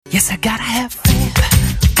Guess I gotta have faith.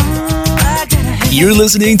 I gotta have You're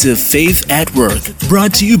listening to Faith at Work,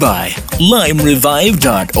 brought to you by LymeRevive.org.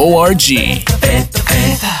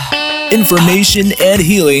 Information and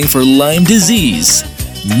healing for Lyme disease.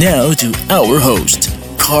 Now to our host,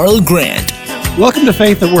 Carl Grant. Welcome to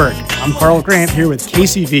Faith at Work. I'm Carl Grant here with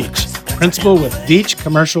Casey Veach, principal with Veach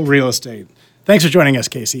Commercial Real Estate. Thanks for joining us,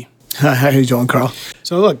 Casey. How are you doing, Carl?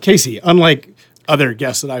 So look, Casey, unlike other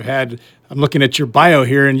guests that I've had, I'm looking at your bio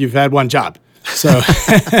here and you've had one job. So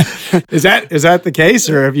is that the case,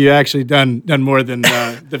 or have you actually done more than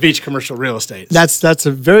the Veach Commercial Real Estate? That's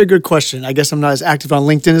a very good question. I guess I'm not as active on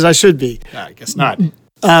LinkedIn as I should be. I guess not.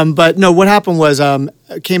 But no, what happened was I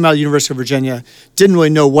came out of the University of Virginia, didn't really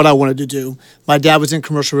know what I wanted to do. My dad was in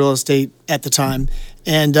commercial real estate at the time,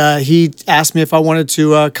 and he asked me if I wanted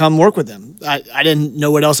to come work with him. I didn't know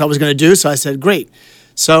what else I was going to do, so I said, great.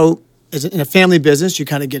 So in a family business, you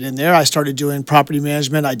kind of get in there. I started doing property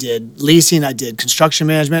management. I did leasing. I did construction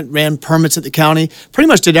management, ran permits at the county, pretty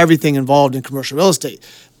much did everything involved in commercial real estate.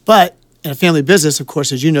 But in a family business, of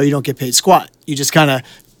course, as you know, you don't get paid squat. You just kind of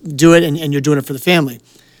do it, and you're doing it for the family.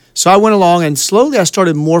 So I went along, and slowly I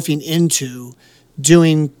started morphing into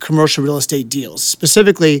doing commercial real estate deals,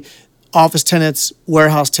 specifically office tenants,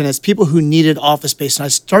 warehouse tenants, people who needed office space. And I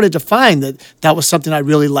started to find that that was something I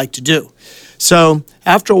really liked to do. So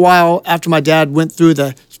after a while, after my dad went through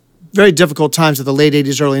the very difficult times of the late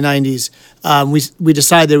 80s, early 90s, we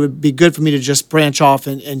decided it would be good for me to just branch off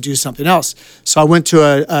and do something else. So I went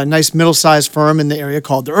to a nice middle-sized firm in the area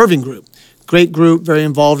called the Irving Group. Great group, very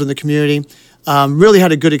involved in the community. Really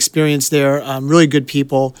had a good experience there, really good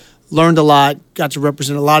people, learned a lot, got to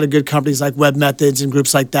represent a lot of good companies like Web Methods and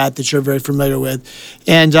groups like that you're very familiar with.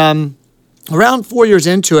 And around 4 years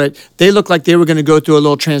into it, they looked like they were going to go through a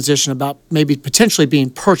little transition about maybe potentially being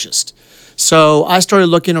purchased. So I started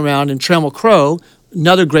looking around, and Trammell Crow,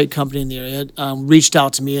 another great company in the area, reached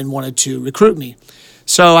out to me and wanted to recruit me.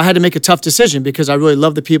 So I had to make a tough decision because I really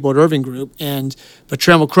love the people at Irving Group, but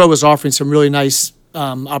Trammell Crow was offering some really nice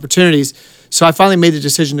opportunities. So I finally made the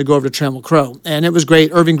decision to go over to Trammell Crow, and it was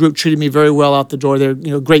great. Irving Group treated me very well out the door.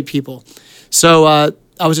 They're great people. So I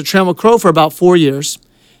was at Trammell Crow for about 4 years,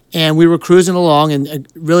 and we were cruising along in a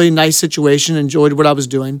really nice situation, enjoyed what I was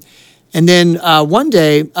doing. And then one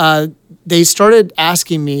day, they started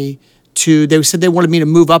asking me they said they wanted me to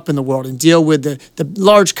move up in the world and deal with the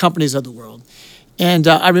large companies of the world. And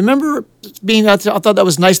I remember I thought that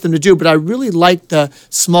was nice of them to do, but I really liked the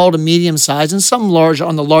small to medium size and some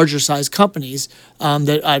on the larger size companies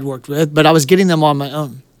that I'd worked with, but I was getting them on my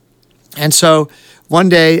own. And so one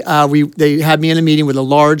day they had me in a meeting with a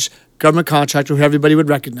large government contractor who everybody would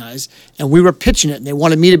recognize, and we were pitching it, and they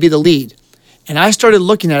wanted me to be the lead. And I started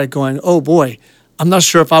looking at it going, oh boy, I'm not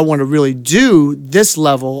sure if I want to really do this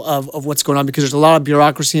level of what's going on, because there's a lot of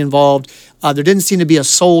bureaucracy involved. There didn't seem to be a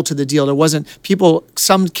soul to the deal. There wasn't people,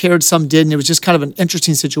 some cared, some didn't. It was just kind of an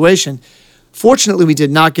interesting situation. Fortunately, we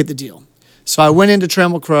did not get the deal. So I went into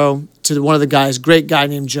Trammell Crow to one of the guys, great guy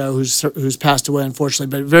named Joe, who's passed away,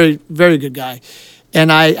 unfortunately, but very, very good guy.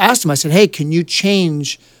 And I asked him, I said, hey, can you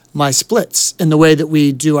change my splits in the way that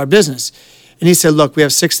we do our business? And he said, look, we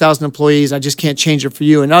have 6,000 employees. I just can't change it for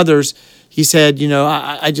you and others. He said,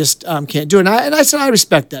 I just can't do it. And I said, I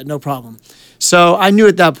respect that, no problem. So I knew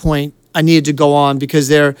at that point I needed to go on because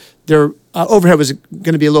their overhead was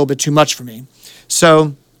going to be a little bit too much for me.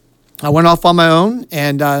 So I went off on my own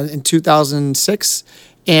and in 2006,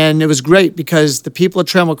 and it was great because the people at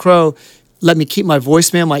Trammell Crow let me keep my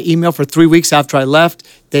voicemail, my email for 3 weeks after I left.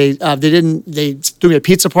 They threw me a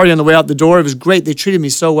pizza party on the way out the door. It was great. They treated me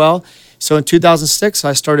so well. So in 2006,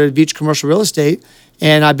 I started Veach Commercial Real Estate,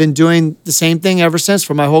 and I've been doing the same thing ever since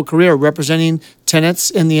for my whole career, representing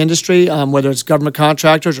tenants in the industry, whether it's government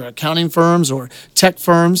contractors or accounting firms or tech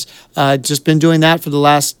firms. Just been doing that for the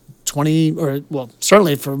last 20,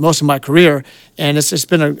 certainly for most of my career. And it's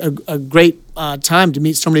been a great time to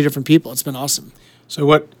meet so many different people. It's been awesome. So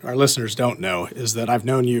what our listeners don't know is that I've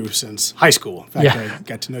known you since high school. In fact, I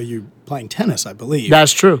got to know you playing tennis, I believe.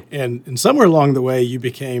 That's true. And somewhere along the way, you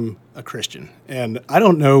became a Christian. And I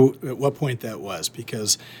don't know at what point that was,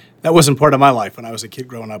 because that wasn't part of my life when I was a kid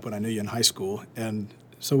growing up, when I knew you in high school. And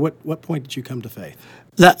so what point did you come to faith?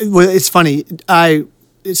 It's funny.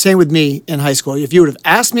 Same with me in high school. If you would have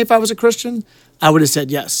asked me if I was a Christian, I would have said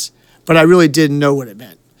yes. But I really didn't know what it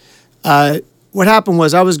meant. What happened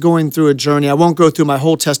was I was going through a journey. I won't go through my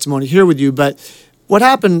whole testimony here with you, but what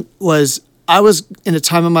happened was I was in a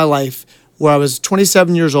time in my life where I was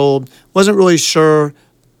 27 years old, wasn't really sure.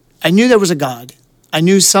 I knew there was a God. I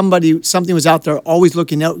knew something was out there always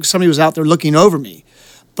looking out, somebody was out there looking over me.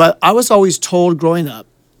 But I was always told growing up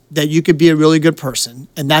that you could be a really good person,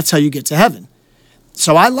 and that's how you get to heaven.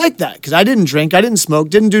 So I like that because I didn't drink, I didn't smoke,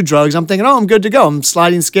 didn't do drugs. I'm thinking, oh, I'm good to go. I'm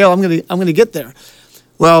sliding scale. I'm gonna get there.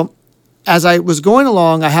 Well, as I was going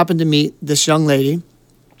along, I happened to meet this young lady,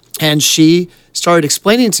 and she started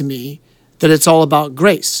explaining to me that it's all about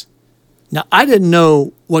grace. Now, I didn't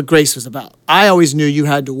know what grace was about. I always knew you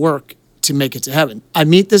had to work to make it to heaven. I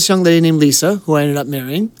meet this young lady named Lisa, who I ended up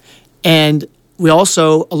marrying, and we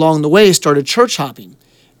also, along the way, started church hopping.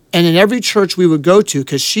 And in every church we would go to,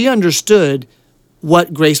 because she understood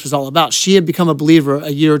what grace was all about. She had become a believer a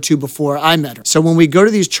year or two before I met her. So when we go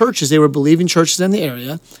to these churches, they were believing churches in the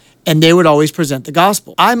area, and they would always present the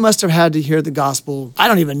gospel. I must have had to hear the gospel, I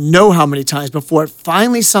don't even know how many times before it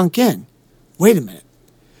finally sunk in. Wait a minute.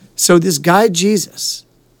 So this guy, Jesus,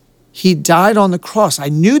 he died on the cross. I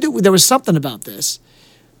knew that there was something about this.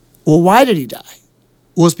 Well, why did he die?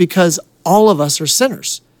 Well, it's because all of us are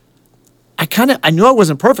sinners. I knew I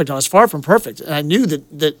wasn't perfect. I was far from perfect. And I knew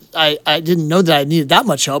that I didn't know that I needed that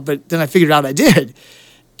much help, but then I figured out I did.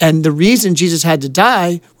 And the reason Jesus had to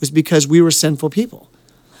die was because we were sinful people.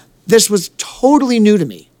 This was totally new to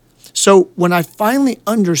me. So when I finally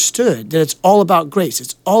understood that it's all about grace,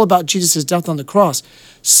 it's all about Jesus' death on the cross,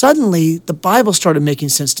 suddenly the Bible started making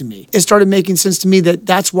sense to me. It started making sense to me that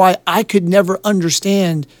that's why I could never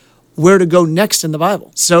understand where to go next in the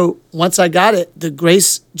Bible. So once I got it, the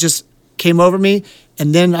grace just came over me,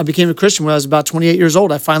 and then I became a Christian when I was about 28 years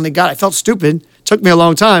old. I finally got it. I felt stupid. It took me a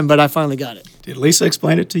long time, but I finally got it. Did Lisa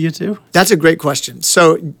explain it to you too? That's a great question.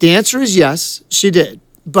 So the answer is yes, she did.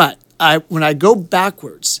 But when I go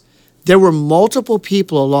backwards, there were multiple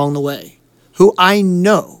people along the way who I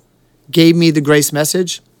know gave me the grace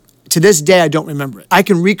message. To this day, I don't remember it. I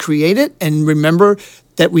can recreate it and remember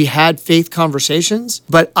that we had faith conversations,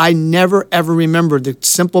 but I never, ever remember the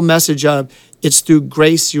simple message of, it's through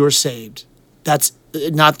grace you are saved. That's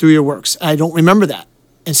not through your works. I don't remember that.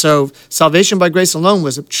 And so salvation by grace alone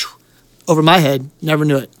was over my head. Never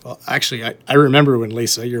knew it. Well, actually, I remember when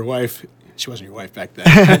Lisa, your wife, she wasn't your wife back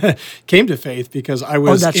then, came to faith because I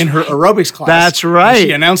was in her aerobics class. That's right.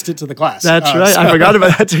 She announced it to the class. That's right. I forgot about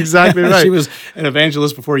that. That's exactly right. She was an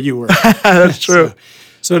evangelist before you were. That's true.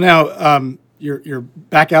 So now you're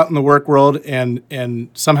back out in the work world, and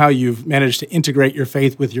somehow you've managed to integrate your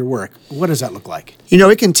faith with your work. What does that look like? You know,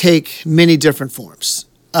 it can take many different forms.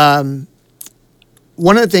 One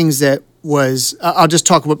of the things that was, I'll just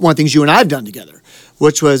talk about one of the things you and I have done together,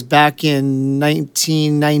 which was back in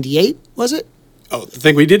 1998, was it? Oh, the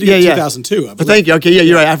thing we did in 2002. I But thank you. Okay, yeah,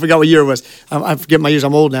 you're right. I forgot what year it was. I forget my years.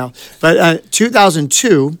 I'm old now. But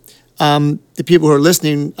 2002, the people who are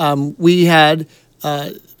listening, we had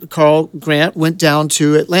Carl Grant went down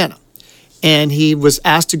to Atlanta, and he was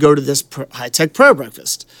asked to go to this high-tech prayer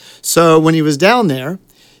breakfast. So when he was down there,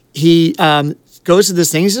 he goes to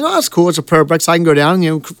this thing. He says, oh, it's cool. It's a prayer breakfast. I can go down. You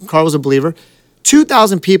know, Carl was a believer.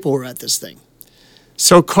 2,000 people were at this thing.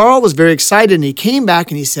 So Carl was very excited, and he came back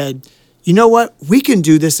and he said, you know what? We can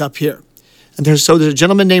do this up here. And there's a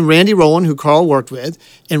gentleman named Randy Rowland who Carl worked with,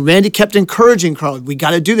 and Randy kept encouraging Carl, we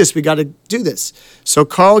got to do this, we got to do this. So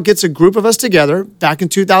Carl gets a group of us together back in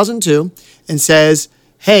 2002 and says,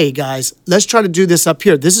 hey guys, let's try to do this up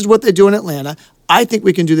here. This is what they do in Atlanta. I think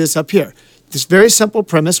we can do this up here. This very simple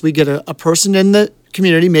premise, we get a person in the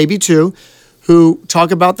community, maybe two, who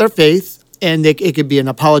talk about their faith, and it could be an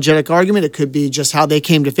apologetic argument, it could be just how they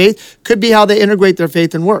came to faith, could be how they integrate their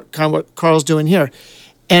faith and work, kind of what Carl's doing here.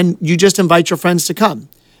 And you just invite your friends to come.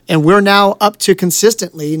 And we're now up to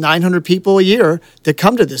consistently 900 people a year that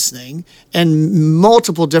come to this thing, and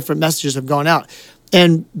multiple different messages have gone out.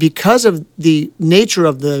 And because of the nature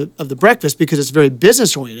of the breakfast, because it's very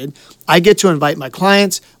business oriented, I get to invite my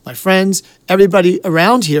clients, my friends, everybody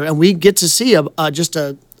around here, and we get to see just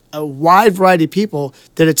a wide variety of people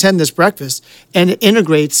that attend this breakfast, and it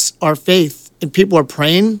integrates our faith. And people are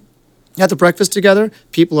praying at the breakfast together.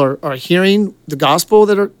 People are hearing the gospel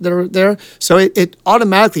that are there. So it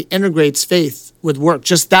automatically integrates faith with work,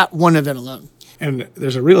 just that one event alone. And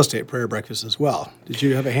there's a real estate prayer breakfast as well. Did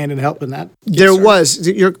you have a hand in help in that? There was.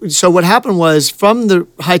 So what happened was, from the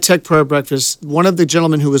high-tech prayer breakfast, one of the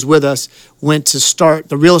gentlemen who was with us went to start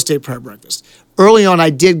the real estate prayer breakfast. Early on, I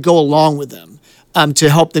did go along with them to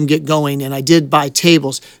help them get going, and I did buy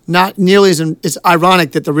tables. Not nearly as it's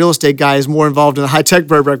ironic that the real estate guy is more involved in the high-tech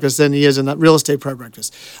prayer breakfast than he is in that real estate prayer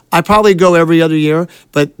breakfast. I probably go every other year,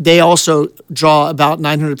 but they also draw about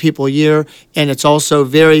 900 people a year, and it's also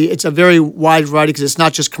it's a very wide variety, because it's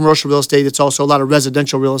not just commercial real estate, it's also a lot of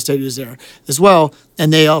residential real estate is there as well.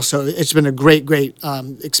 And it's been a great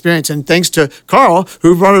experience, and thanks to Carl,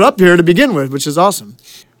 who brought it up here to begin with, which is awesome.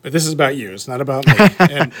 But this is about you. It's not about me.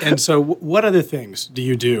 And so what other things do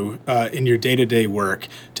you do in your day-to-day work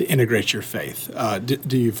to integrate your faith?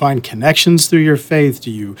 Do you find connections through your faith?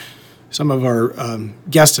 Some of our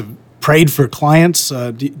guests have prayed for clients.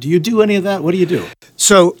 Do you do any of that? What do you do?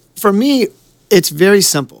 So for me, it's very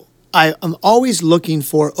simple. I'm always looking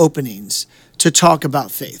for openings to talk about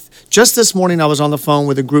faith. Just this morning, I was on the phone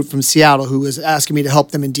with a group from Seattle who was asking me to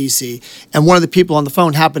help them in D.C., and one of the people on the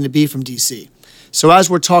phone happened to be from D.C. So as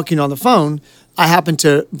we're talking on the phone, I happened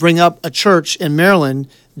to bring up a church in Maryland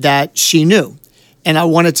that she knew. And I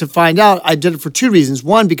wanted to find out. I did it for two reasons.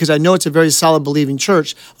 One, because I know it's a very solid believing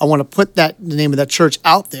church. I want to put the name of that church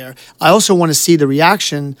out there. I also want to see the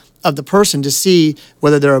reaction of the person to see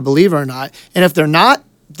whether they're a believer or not. And if they're not,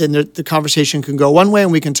 then the conversation can go one way,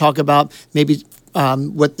 and we can talk about maybe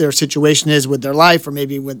what their situation is with their life or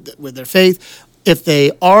maybe with their faith. If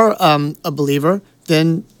they are a believer,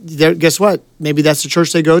 then guess what? Maybe that's the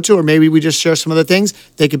church they go to, or maybe we just share some other things.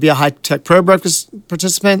 They could be a high-tech prayer breakfast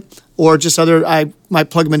participant, or just I might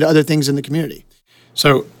plug them into other things in the community.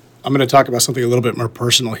 So I'm going to talk about something a little bit more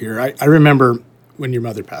personal here. I remember when your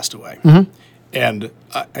mother passed away, and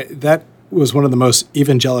that was one of the most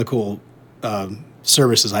evangelical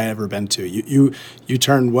services I ever been to. You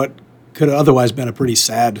turned what could have otherwise been a pretty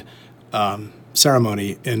sad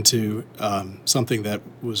ceremony into something that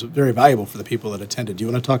was very valuable for the people that attended. Do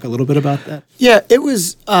you want to talk a little bit about that? Yeah, it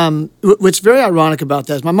was. What's very ironic about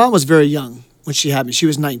that is my mom was very young when she had me. She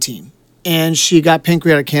was 19, and she got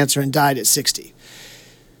pancreatic cancer and died at 60.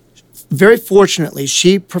 Very fortunately,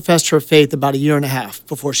 she professed her faith about a year and a half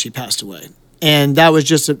before she passed away. And that was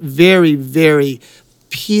just a very, very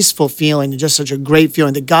peaceful feeling and just such a great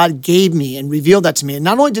feeling that God gave me and revealed that to me. And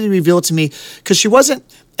not only did he reveal it to me, because she wasn't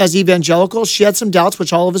as evangelical, she had some doubts,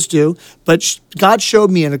 which all of us do, but God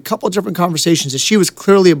showed me in a couple of different conversations that she was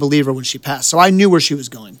clearly a believer when she passed. So I knew where she was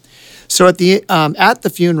going. So at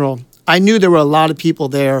the funeral, I knew there were a lot of people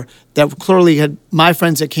there that clearly had my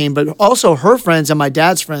friends that came, but also her friends and my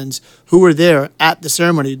dad's friends who were there at the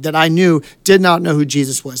ceremony that I knew did not know who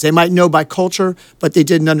Jesus was. They might know by culture, but they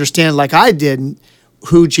didn't understand like I did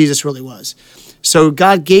who Jesus really was. So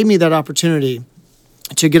God gave me that opportunity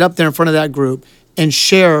to get up there in front of that group and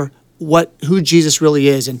share who Jesus really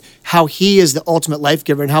is and how he is the ultimate life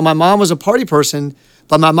giver, and how my mom was a party person,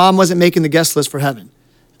 but my mom wasn't making the guest list for heaven.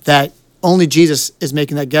 That only Jesus is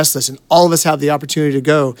making that guest list, and all of us have the opportunity to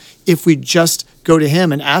go. If we just go to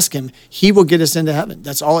him and ask him, he will get us into heaven.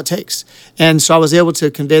 That's all it takes. And so I was able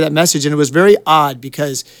to convey that message, and it was very odd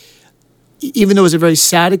because even though it was a very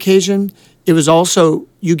sad occasion, it was also,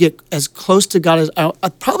 you get as close to God as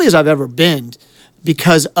probably as I've ever been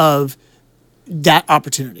because of that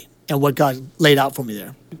opportunity and what God laid out for me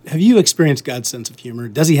there. Have you experienced God's sense of humor?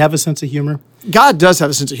 Does he have a sense of humor? God does have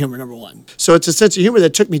a sense of humor, number one. So it's a sense of humor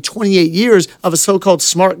that took me 28 years of a so-called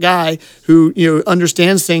smart guy who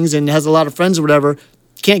understands things and has a lot of friends or whatever.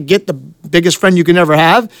 Can't get the biggest friend you can ever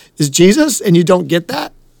have is Jesus, and you don't get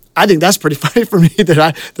that. I think that's pretty funny for me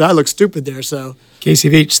that I look stupid there. So, Casey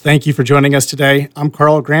Veach, thank you for joining us today. I'm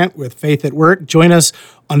Carl Grant with Faith at Work. Join us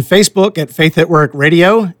on Facebook at Faith at Work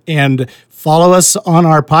Radio and follow us on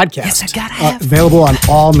our podcast. Yes, I gotta have available on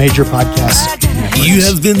all major podcasts. You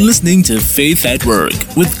have been listening to Faith at Work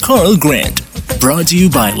with Carl Grant, brought to you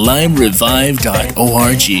by LimeRevive.org.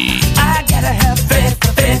 I gotta have faith,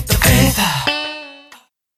 faith, faith.